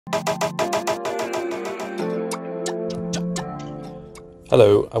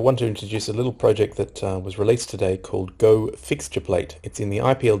Hello, I want to introduce a little project that was released today called Go Fixtureplate. It's in the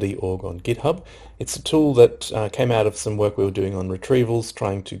IPLD org on GitHub. It's a tool that came out of some work we were doing on retrievals,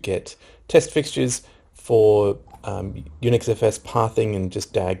 trying to get test fixtures for UnixFS pathing and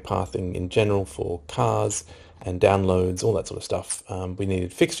just DAG pathing in general for cars and downloads, all that sort of stuff. We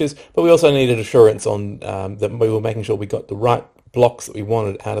needed fixtures, but we also needed assurance on that we were making sure we got the right blocks that we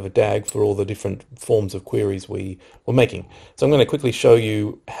wanted out of a DAG for all the different forms of queries we were making. So I'm going to quickly show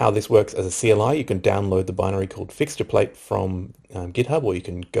you how this works as a CLI. You can download the binary called Fixtureplate from GitHub, or you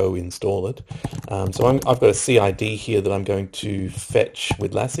can go install it. So I've got a CID here that I'm going to fetch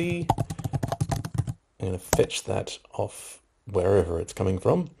with Lassie. I'm going to fetch that off wherever it's coming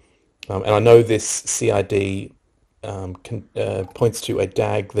from. And I know this CID points to a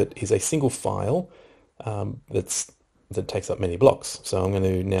DAG that is a single file that takes up many blocks. So I'm going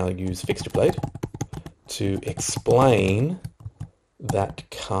to now use Fixtureplate to explain that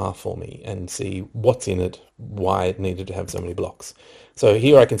car for me and see what's in it, why it needed to have so many blocks. So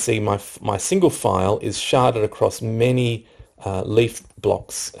here I can see my single file is sharded across many leaf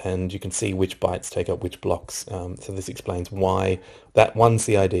blocks, and you can see which bytes take up which blocks. So this explains why that one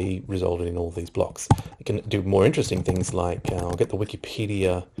CID resulted in all these blocks. You can do more interesting things like, I'll get the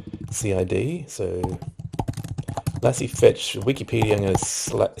Wikipedia CID. So Lassie fetch Wikipedia. I'm going to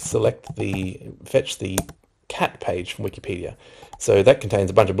fetch the cat page from Wikipedia. So that contains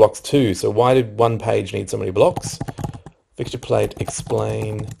a bunch of blocks too. So why did one page need so many blocks? Fixtureplate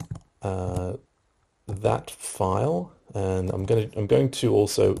explain that file, and I'm going to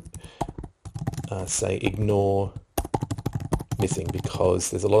also say ignore missing,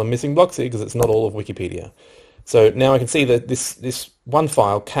 because there's a lot of missing blocks here because it's not all of Wikipedia. So now I can see that this one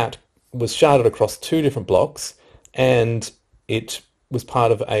file cat was sharded across two different blocks, and it was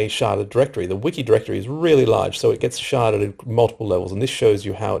part of a sharded directory. The wiki directory is really large, so it gets sharded at multiple levels, and this shows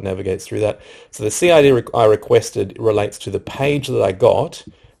you how it navigates through that. So the CID I requested relates to the page that I got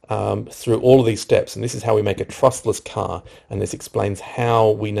through all of these steps, and this is how we make a trustless car, and this explains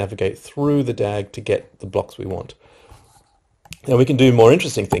how we navigate through the DAG to get the blocks we want. Now we can do more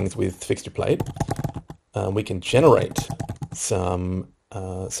interesting things with Fixtureplate. We can generate some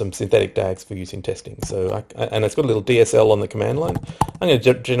synthetic DAGs for use in testing. So and it's got a little DSL on the command line. I'm going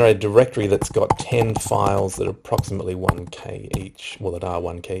to generate a directory that's got 10 files that are approximately 1K each, well, that are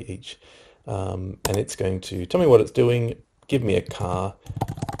 1K each. And it's going to tell me what it's doing, give me a car.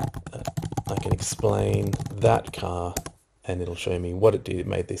 I can explain that car, and it'll show me what it did. It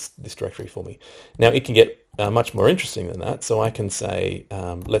made this directory for me. Now it can get much more interesting than that. So I can say,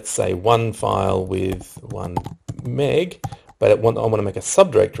 let's say one file with 1 meg, but I want to make a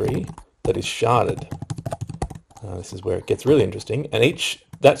subdirectory that is sharded. This is where it gets really interesting. And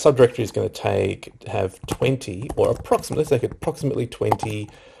that subdirectory is going to have 20, or approximately, let's take approximately 20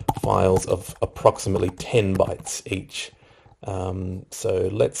 files of approximately 10 bytes each. So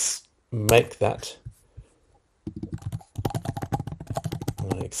let's make that. I'm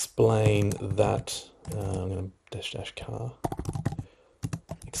going to explain that. I'm going to dash car.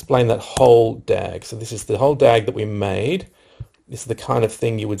 Explain that whole DAG. So this is the whole DAG that we made. This is the kind of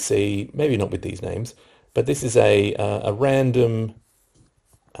thing you would see, maybe not with these names, but this is a random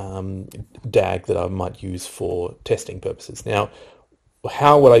DAG that I might use for testing purposes. Now,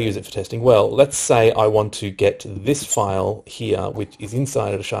 how would I use it for testing? Well, let's say I want to get this file here, which is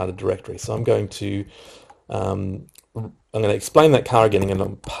inside of a sharded directory. So I'm going to explain that car again. I'm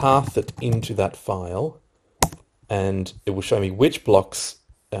going to path it into that file, and it will show me which blocks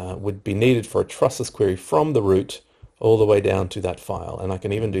would be needed for a trustless query from the root all the way down to that file. And I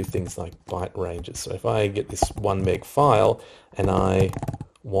can even do things like byte ranges. So if I get this 1 meg file and I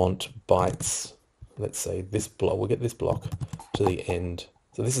want bytes, let's say this block, we'll get this block to the end.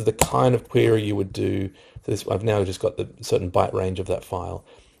 So this is the kind of query you would do. So I've now just got the certain byte range of that file.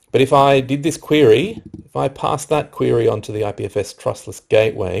 But if I did this query, if I passed that query onto the IPFS trustless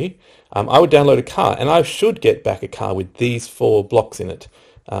gateway, I would download a car, and I should get back a car with these 4 blocks in it.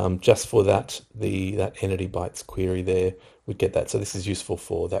 Just for that entity bytes query there, we'd get that. So this is useful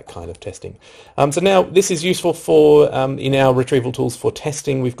for that kind of testing. So now this is useful for in our retrieval tools for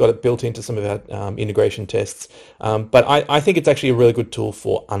testing. We've got it built into some of our integration tests. But I think it's actually a really good tool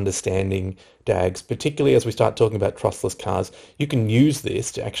for understanding DAGs, particularly as we start talking about trustless cars. You can use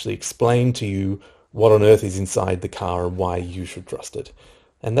this to actually explain to you what on earth is inside the car and why you should trust it.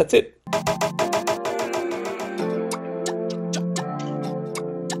 And that's it.